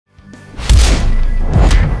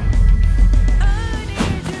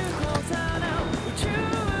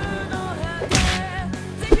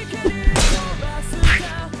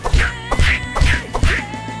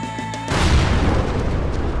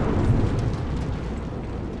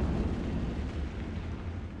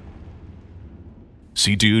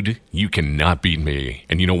See, dude, you cannot beat me.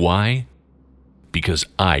 And you know why? Because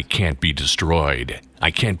I can't be destroyed. I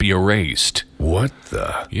can't be erased. What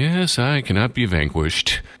the? Yes, I cannot be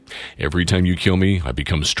vanquished. Every time you kill me, I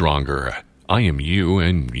become stronger. I am you,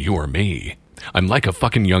 and you are me. I'm like a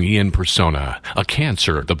fucking Jungian persona, a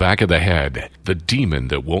cancer at the back of the head, the demon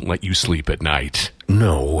that won't let you sleep at night.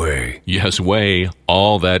 No way. Yes, way,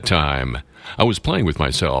 all that time. I was playing with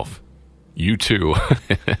myself. You too.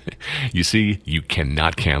 You see, you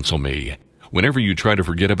cannot cancel me. Whenever you try to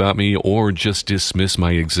forget about me or just dismiss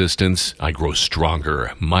my existence, I grow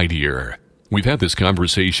stronger, mightier. We've had this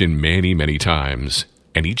conversation many, many times,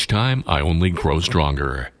 and each time I only grow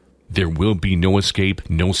stronger. There will be no escape,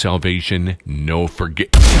 no salvation, no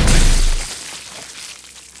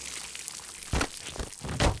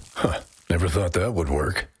Never thought that would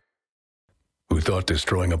work. Who thought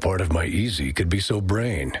destroying a part of my easy could be so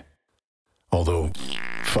brain? Although,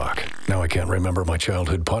 fuck, now I can't remember my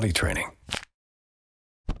childhood potty training.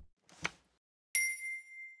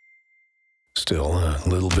 Still a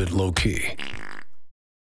little bit low-key.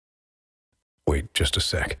 Wait just a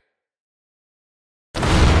sec.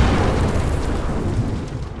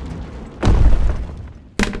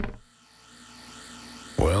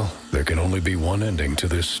 Well, there can only be one ending to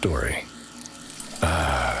this story.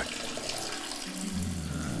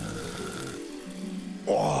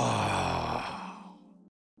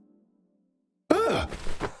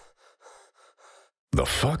 The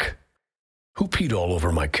fuck? Who peed all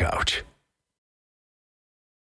over my couch?